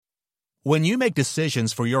When you make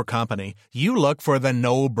decisions for your company, you look for the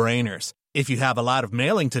no-brainers. If you have a lot of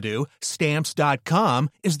mailing to do,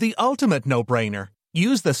 Stamps.com is the ultimate no-brainer.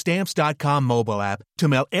 Use the Stamps.com mobile app to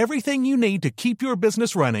mail everything you need to keep your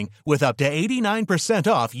business running with up to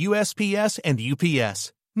 89% off USPS and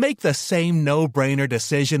UPS. Make the same no-brainer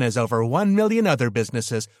decision as over 1 million other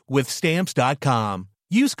businesses with Stamps.com.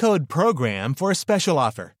 Use code PROGRAM for a special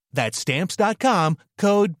offer. That's Stamps.com,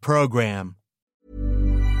 code PROGRAM.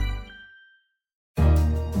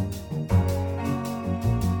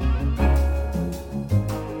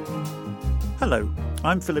 Hello,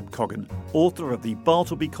 I'm Philip Coggan, author of the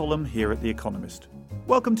Bartleby column here at The Economist.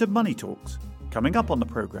 Welcome to Money Talks. Coming up on the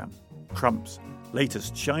programme, Trump's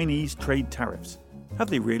latest Chinese trade tariffs.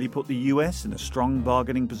 Have they really put the US in a strong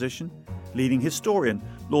bargaining position? Leading historian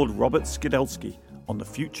Lord Robert Skidelsky on the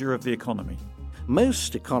future of the economy.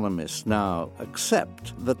 Most economists now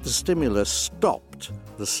accept that the stimulus stopped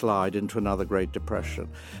the slide into another Great Depression.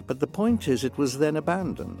 But the point is it was then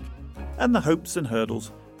abandoned. And the hopes and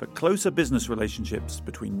hurdles for closer business relationships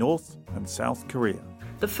between North and South Korea.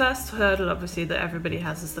 The first hurdle, obviously, that everybody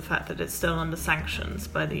has is the fact that it's still under sanctions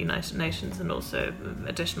by the United Nations and also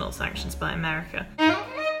additional sanctions by America.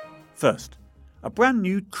 First, a brand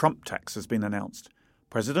new Trump tax has been announced.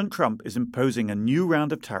 President Trump is imposing a new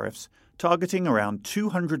round of tariffs targeting around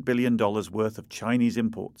 $200 billion worth of Chinese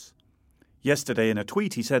imports. Yesterday in a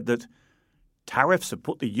tweet he said that tariffs have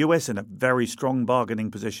put the US in a very strong bargaining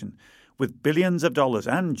position, with billions of dollars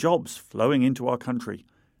and jobs flowing into our country.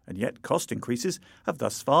 And yet cost increases have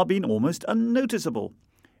thus far been almost unnoticeable.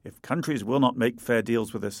 If countries will not make fair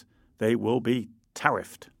deals with us, they will be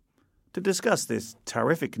tariffed. To discuss this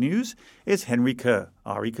terrific news is Henry Kerr,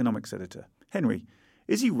 our economics editor. Henry,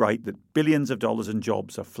 is he right that billions of dollars in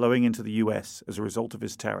jobs are flowing into the US as a result of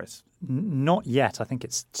his tariffs? Not yet. I think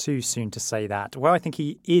it's too soon to say that. Where I think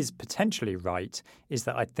he is potentially right is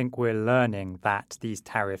that I think we're learning that these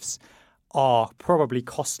tariffs are probably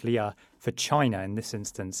costlier for China in this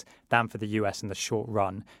instance than for the US in the short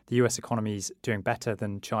run. The US economy is doing better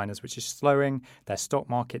than China's, which is slowing. Their stock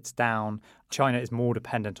market's down. China is more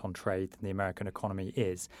dependent on trade than the American economy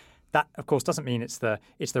is. That, of course, doesn't mean it's the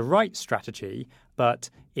right strategy, but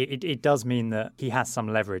it does mean that he has some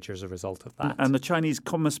leverage as a result of that. And the Chinese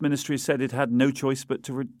Commerce Ministry said it had no choice but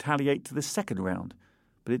to retaliate to the second round.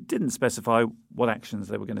 But it didn't specify what actions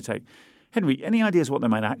they were going to take. Henry, any ideas what they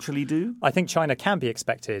might actually do? I think China can be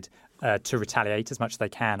expected to retaliate as much as they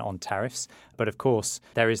can on tariffs. But of course,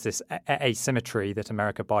 there is this asymmetry that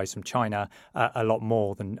America buys from China a lot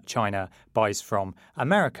more than China buys from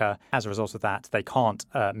America. As a result of that, they can't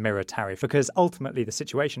mirror tariff because ultimately the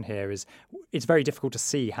situation here is it's very difficult to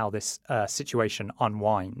see how this situation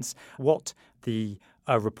unwinds. What the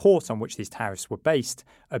report on which these tariffs were based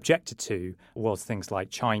objected to was things like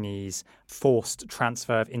Chinese forced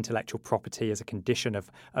transfer of intellectual property as a condition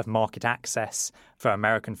of market access for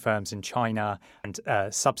American firms in China and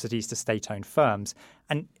subsidies to state-owned firms.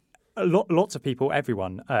 And lots of people,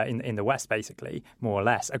 everyone in the West, basically, more or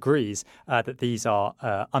less, agrees that these are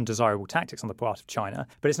undesirable tactics on the part of China.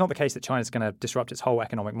 But it's not the case that China's going to disrupt its whole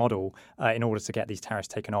economic model in order to get these tariffs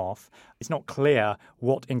taken off. It's not clear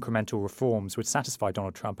what incremental reforms would satisfy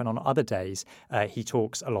Donald Trump. And on other days, he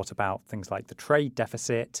talks a lot about things like the trade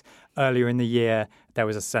deficit. Earlier in the year, there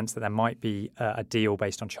was a sense that there might be a deal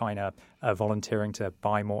based on China volunteering to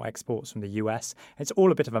buy more exports from the US. It's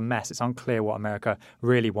all a bit of a mess. It's unclear what America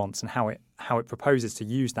really wants and how it proposes to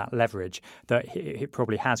use that leverage that it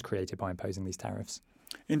probably has created by imposing these tariffs.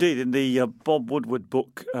 Indeed. In the Bob Woodward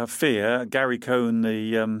book, Fear, Gary Cohn,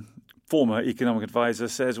 the former economic advisor,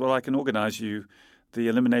 says, well, I can organise you the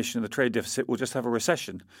elimination of the trade deficit will just have a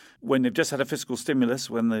recession. When they've just had a fiscal stimulus,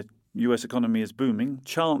 when the US economy is booming,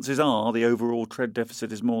 chances are the overall trade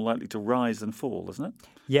deficit is more likely to rise than fall, isn't it?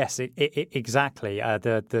 Yes, exactly.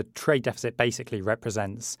 The trade deficit basically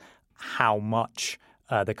represents how much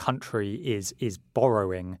the country is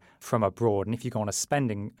borrowing from abroad. And if you go on a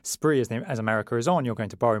spending spree, as America is on, you're going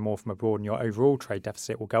to borrow more from abroad and your overall trade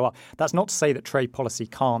deficit will go up. That's not to say that trade policy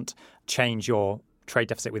can't change your trade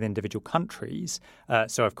deficit with individual countries.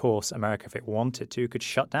 So, of course, America, if it wanted to, could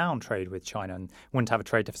shut down trade with China and wouldn't have a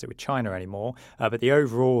trade deficit with China anymore. But the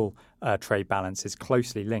overall trade balance is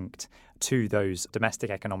closely linked to those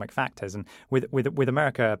domestic economic factors. And with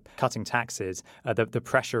America cutting taxes, the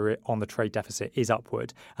pressure on the trade deficit is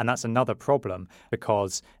upward. And that's another problem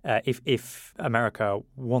because if America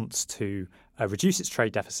wants to reduce its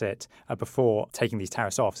trade deficit before taking these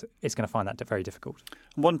tariffs off, it's going to find that very difficult.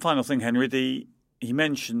 One final thing, Henry, he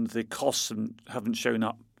mentioned the costs haven't shown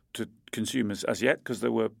up to consumers as yet because they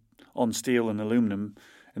were on steel and aluminum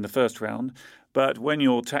in the first round. But when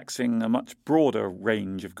you're taxing a much broader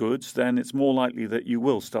range of goods, then it's more likely that you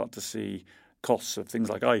will start to see costs of things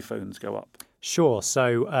like iPhones go up. Sure.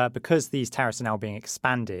 So because these tariffs are now being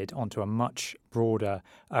expanded onto a much broader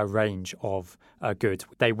range of goods,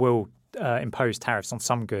 they will impose tariffs on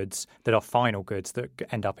some goods that are final goods that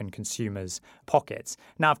end up in consumers' pockets.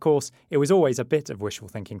 Now, of course, it was always a bit of wishful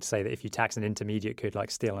thinking to say that if you tax an intermediate good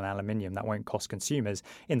like steel and aluminium, that won't cost consumers.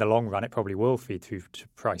 In the long run, it probably will feed through to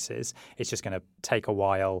prices. It's just going to take a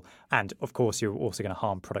while. And, of course, you're also going to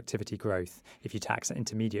harm productivity growth if you tax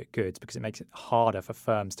intermediate goods because it makes it harder for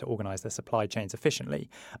firms to organise their supply chains efficiently.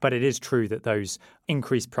 But it is true that those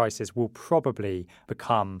increased prices will probably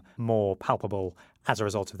become more palpable as a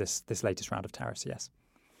result of this latest round of tariffs, yes.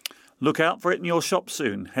 Look out for it in your shop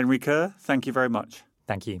soon. Henry Kerr, thank you very much.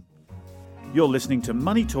 Thank you. You're listening to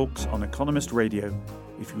Money Talks on Economist Radio.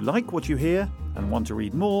 If you like what you hear and want to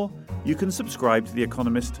read more, you can subscribe to The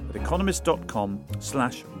Economist at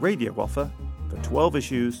economist.com/radio offer for 12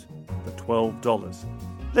 issues for $12.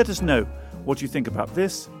 Let us know what you think about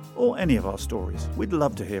this or any of our stories. We'd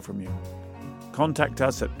love to hear from you. Contact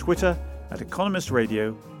us at Twitter at Economist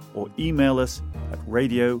Radio or email us at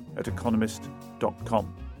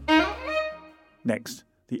radio@economist.com. Next,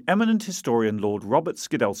 the eminent historian Lord Robert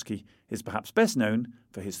Skidelsky is perhaps best known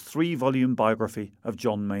for his 3-volume biography of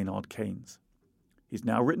John Maynard Keynes. He's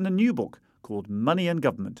now written a new book called Money and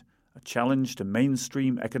Government, a challenge to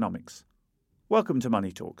mainstream economics. Welcome to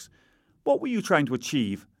Money Talks. What were you trying to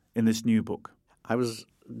achieve in this new book? I was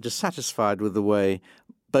dissatisfied with the way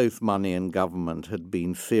both money and government had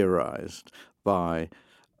been theorized by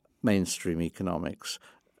mainstream economics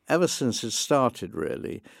ever since it started,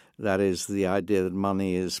 really. That is, the idea that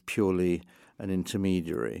money is purely an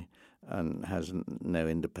intermediary and has no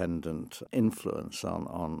independent influence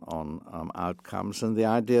on outcomes, and the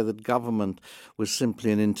idea that government was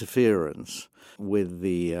simply an interference with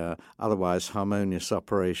the otherwise harmonious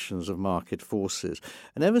operations of market forces.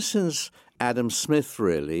 And ever since Adam Smith,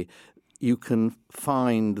 really, you can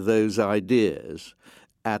find those ideas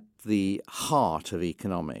at the heart of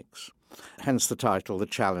economics, hence the title, The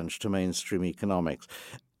Challenge to Mainstream Economics.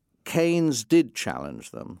 Keynes did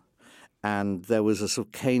challenge them, and there was a sort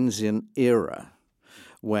of Keynesian era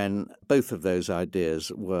when both of those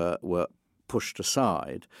ideas were pushed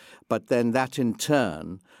aside, but then that in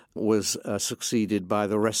turn was succeeded by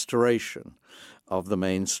the restoration of the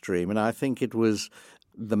mainstream. And I think it was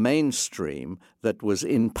the mainstream that was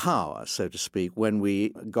in power, so to speak, when we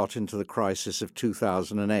got into the crisis of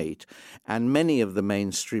 2008. And many of the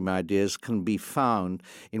mainstream ideas can be found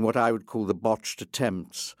in what I would call the botched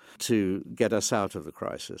attempts to get us out of the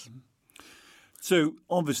crisis. So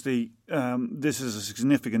obviously this is a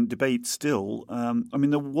significant debate still.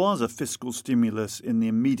 There was a fiscal stimulus in the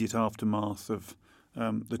immediate aftermath of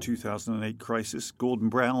the 2008 crisis. Gordon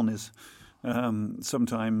Brown is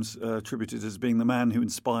sometimes attributed as being the man who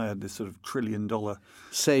inspired this sort of $1 trillion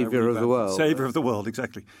savior of the world. Savior of the world,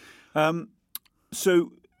 exactly.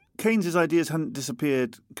 So Keynes's ideas hadn't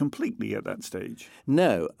disappeared completely at that stage.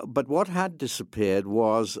 No, but what had disappeared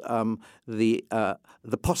was the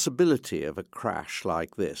possibility of a crash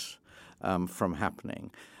like this from happening.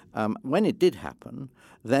 When it did happen,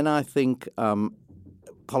 then I think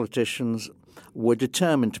politicians were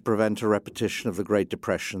determined to prevent a repetition of the Great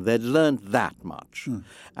Depression. They'd learned that much,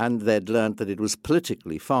 and they'd learned that it was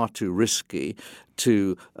politically far too risky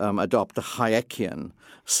to adopt a Hayekian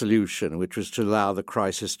solution, which was to allow the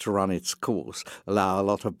crisis to run its course, allow a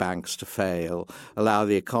lot of banks to fail, allow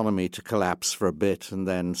the economy to collapse for a bit and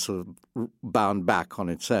then sort of bound back on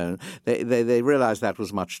its own. They realized that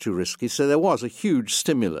was much too risky, so there was a huge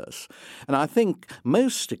stimulus. And I think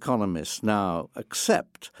most economists now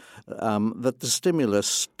accept that the stimulus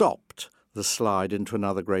stopped the slide into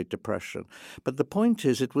another Great Depression. But the point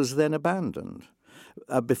is it was then abandoned.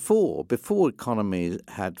 Before economies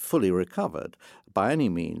had fully recovered by any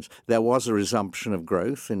means, there was a resumption of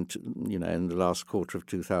growth in the last quarter of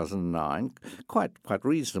 2009, quite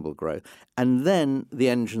reasonable growth, and then the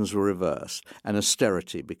engines were reversed and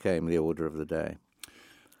austerity became the order of the day.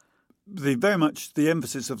 Very much the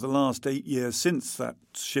emphasis of the last 8 years since that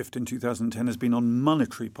shift in 2010 has been on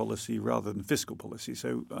monetary policy rather than fiscal policy.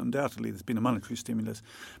 So undoubtedly there's been a monetary stimulus.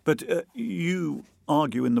 But you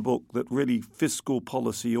argue in the book that really fiscal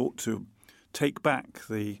policy ought to take back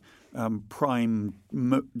the prime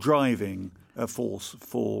driving force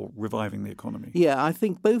for reviving the economy. Yeah, I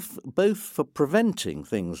think both for preventing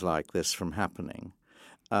things like this from happening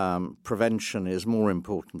prevention is more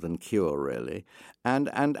important than cure, really.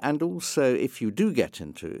 And also, if you do get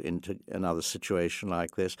into another situation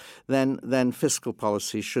like this, then fiscal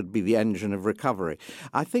policy should be the engine of recovery.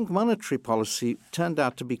 I think monetary policy turned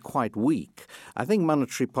out to be quite weak. I think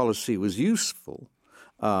monetary policy was useful.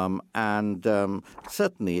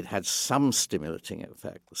 Certainly it had some stimulating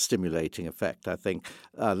effect, I think,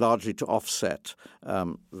 largely to offset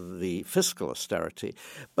the fiscal austerity.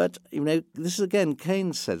 But, this is again,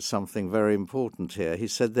 Keynes said something very important here. He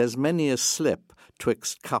said there's many a slip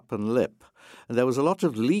twixt cup and lip. And there was a lot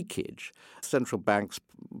of leakage. Central banks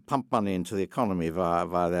pump money into the economy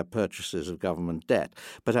via their purchases of government debt.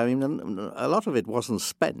 But, a lot of it wasn't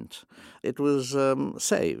spent. It was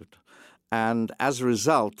saved. And as a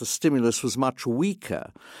result, the stimulus was much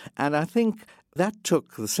weaker. And I think that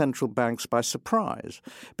took the central banks by surprise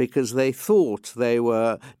because they thought they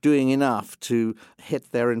were doing enough to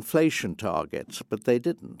hit their inflation targets, but they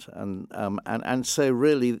didn't. And so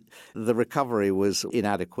really the recovery was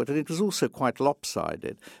inadequate. And it was also quite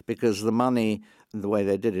lopsided because the money, the way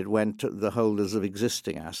they did it, went to the holders of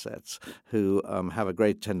existing assets who have a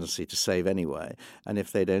great tendency to save anyway. And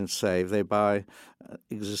if they don't save, they buy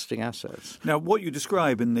existing assets. Now, what you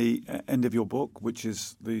describe in the end of your book, which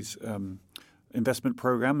is these investment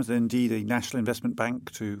programs, and indeed a national investment bank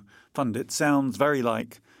to fund it, sounds very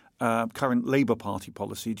like current Labour Party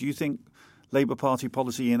policy. Do you think Labour Party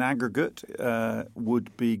policy in aggregate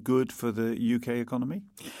would be good for the UK economy?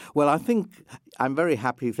 Well, I think I'm very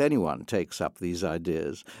happy if anyone takes up these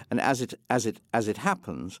ideas. And as it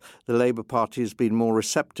happens, the Labour Party has been more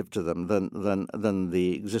receptive to them than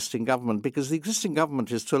the existing government, because the existing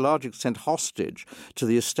government is to a large extent hostage to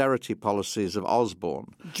the austerity policies of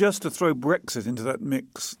Osborne. Just to throw Brexit into that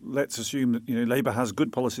mix, let's assume that Labour has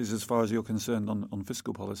good policies as far as you're concerned on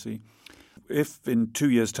fiscal policy. If in 2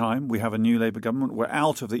 years' time we have a new Labour government, we're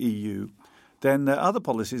out of the EU, then the other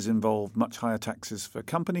policies involve much higher taxes for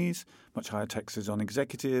companies, much higher taxes on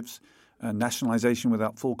executives, nationalisation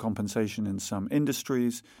without full compensation in some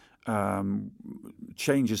industries,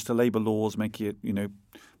 changes to labour laws making it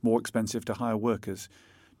more expensive to hire workers.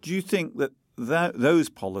 Do you think that those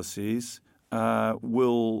policies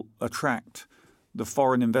will attract the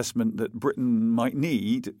foreign investment that Britain might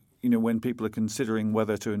need when people are considering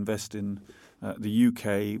whether to invest in the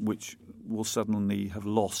UK, which will suddenly have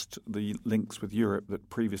lost the links with Europe that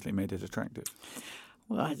previously made it attractive?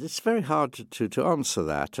 Well, it's very hard to answer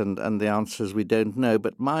that, and the answer is we don't know.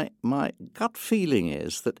 But my gut feeling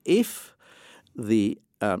is that if the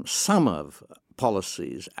sum of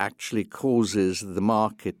policies actually causes the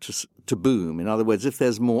market to boom, in other words, if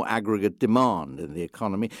there's more aggregate demand in the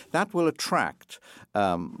economy, that will attract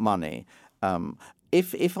money.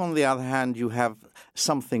 If, on the other hand, you have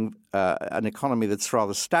something, an economy that's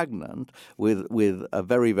rather stagnant with a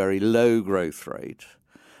very, very low growth rate,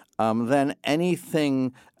 then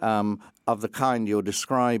anything of the kind you're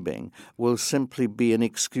describing will simply be an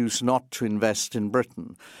excuse not to invest in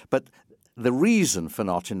Britain. But the reason for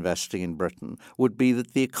not investing in Britain would be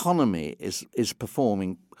that the economy is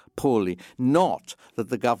performing poorly, not that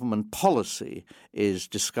the government policy is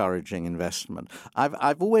discouraging investment.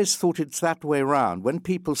 I've always thought it's that way around. When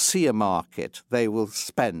people see a market, they will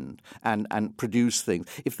spend and produce things.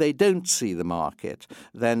 If they don't see the market,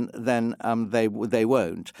 then they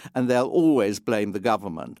won't, and they'll always blame the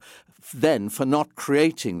government then for not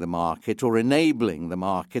creating the market or enabling the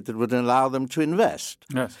market that would allow them to invest.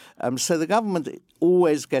 Yes. So the government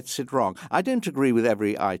always gets it wrong. I don't agree with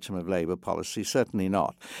every item of Labour policy, certainly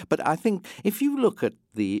not. But I think if you look at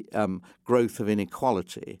the growth of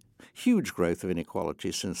inequality, huge growth of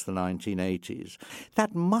inequality since the 1980s,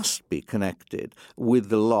 that must be connected with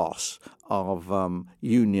the loss of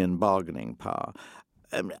union bargaining power.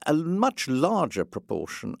 A much larger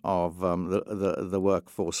proportion of the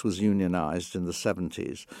workforce was unionized in the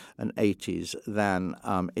 70s and 80s than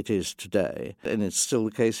it is today. And it's still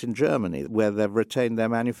the case in Germany, where they've retained their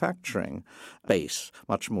manufacturing base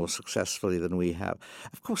much more successfully than we have.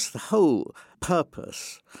 Of course, the whole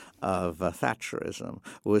purpose of Thatcherism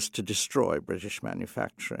was to destroy British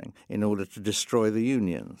manufacturing in order to destroy the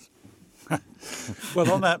unions.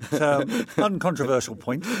 Well, on that uncontroversial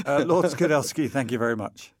point, Lord Skidelsky, thank you very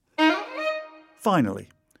much. Finally,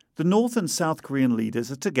 the North and South Korean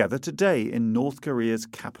leaders are together today in North Korea's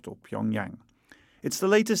capital, Pyongyang. It's the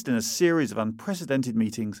latest in a series of unprecedented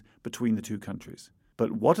meetings between the two countries.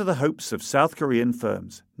 But what are the hopes of South Korean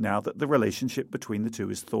firms now that the relationship between the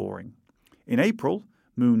two is thawing? In April,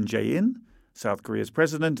 Moon Jae-in, South Korea's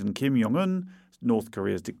president, and Kim Jong-un, North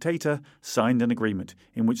Korea's dictator, signed an agreement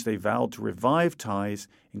in which they vowed to revive ties,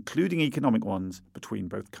 including economic ones, between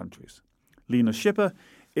both countries. Lena Schipper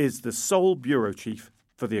is the Seoul bureau chief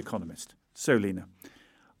for The Economist. So, Lena,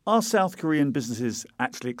 are South Korean businesses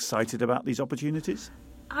actually excited about these opportunities?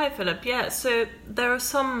 Hi, Philip. Yeah, so there are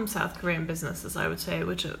some South Korean businesses, I would say,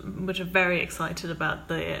 which are very excited about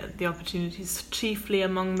the opportunities. Chiefly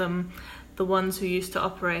among them, the ones who used to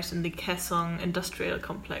operate in the Kaesong industrial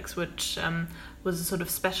complex, which was a sort of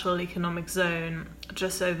special economic zone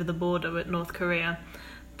just over the border with North Korea,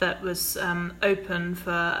 that was open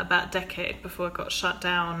for about a decade before it got shut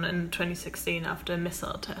down in 2016 after a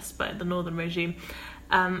missile test by the northern regime.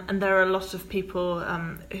 And there are a lot of people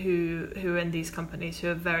who are in these companies who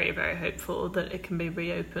are very, very hopeful that it can be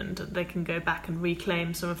reopened, that they can go back and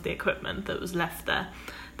reclaim some of the equipment that was left there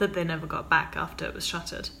that they never got back after it was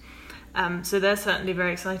shuttered. So they're certainly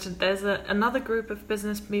very excited. There's another group of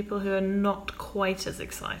business people who are not quite as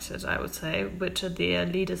excited, I would say, which are the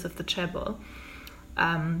leaders of the chaebol,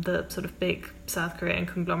 the sort of big South Korean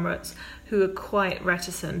conglomerates, who are quite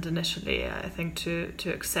reticent initially, I think, to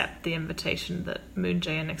accept the invitation that Moon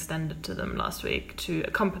Jae-in extended to them last week to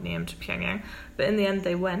accompany him to Pyongyang. But in the end,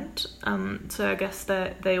 they went. So I guess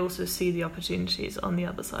they also see the opportunities on the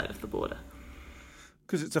other side of the border.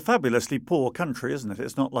 Because it's a fabulously poor country, isn't it?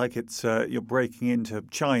 It's not like it's you're breaking into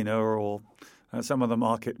China or some other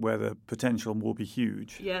market where the potential will be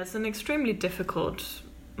huge. Yeah, it's an extremely difficult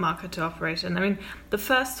market to operate in. I mean, the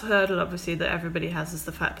first hurdle, obviously, that everybody has is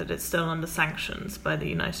the fact that it's still under sanctions by the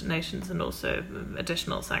United Nations and also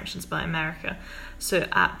additional sanctions by America. So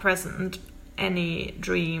at present, any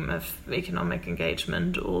dream of economic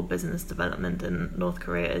engagement or business development in North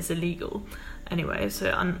Korea is illegal anyway.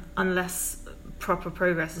 So unless proper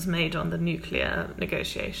progress is made on the nuclear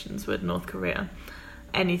negotiations with North Korea,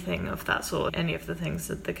 anything of that sort, any of the things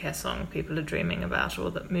that the Kaesong people are dreaming about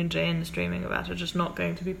or that Moon Jae-in is dreaming about are just not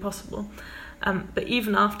going to be possible. But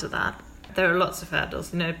even after that, there are lots of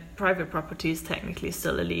hurdles. Private property is technically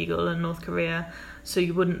still illegal in North Korea, so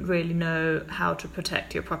you wouldn't really know how to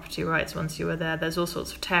protect your property rights once you were there. There's all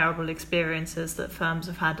sorts of terrible experiences that firms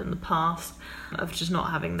have had in the past of just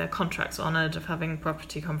not having their contracts honoured, of having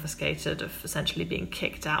property confiscated, of essentially being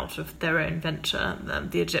kicked out of their own venture.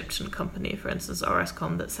 The Egyptian company, for instance,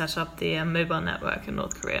 Orascom, that set up the mobile network in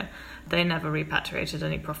North Korea, they never repatriated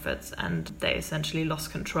any profits and they essentially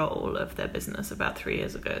lost control of their business about 3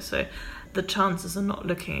 years ago. So the chances are not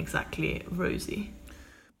looking exactly rosy.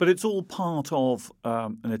 But it's all part of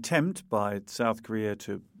an attempt by South Korea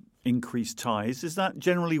to increase ties. Is that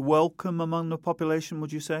generally welcome among the population,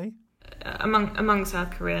 would you say? Among South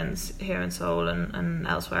Koreans here in Seoul and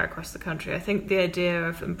elsewhere across the country, I think the idea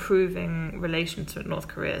of improving relations with North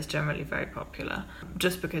Korea is generally very popular.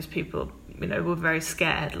 Just because people, were very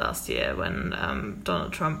scared last year when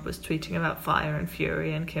Donald Trump was tweeting about fire and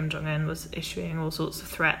fury and Kim Jong-un was issuing all sorts of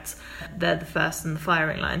threats. They're the first in the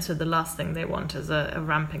firing line, so the last thing they want is a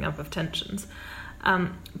ramping up of tensions.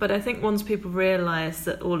 But I think once people realise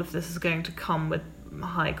that all of this is going to come with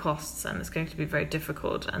high costs and it's going to be very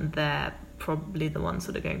difficult and they're probably the ones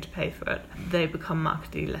that are going to pay for it, they become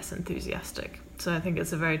markedly less enthusiastic. So I think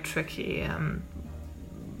it's a very tricky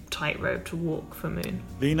tightrope to walk for Moon.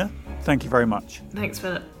 Lena, thank you very much. Thanks,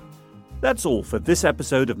 Philip. That's all for this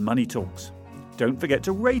episode of Money Talks. Don't forget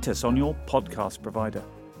to rate us on your podcast provider.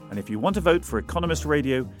 And if you want to vote for Economist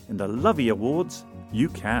Radio in the Lovey Awards, you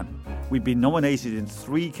can. We've been nominated in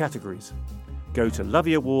 3 categories. Go to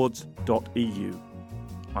loveyawards.eu.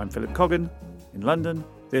 I'm Philip Coggan. In London,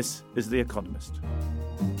 this is The Economist.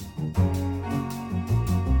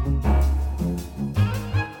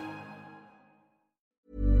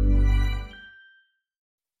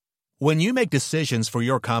 When you make decisions for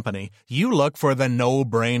your company, you look for the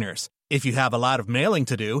no-brainers. If you have a lot of mailing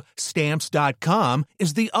to do, Stamps.com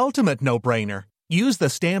is the ultimate no-brainer. Use the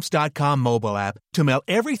Stamps.com mobile app to mail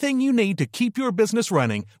everything you need to keep your business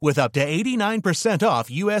running with up to 89% off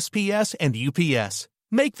USPS and UPS.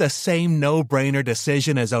 Make the same no-brainer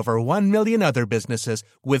decision as over 1 million other businesses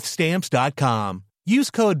with Stamps.com. Use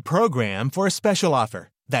code PROGRAM for a special offer.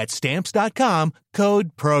 That's Stamps.com,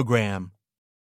 code PROGRAM.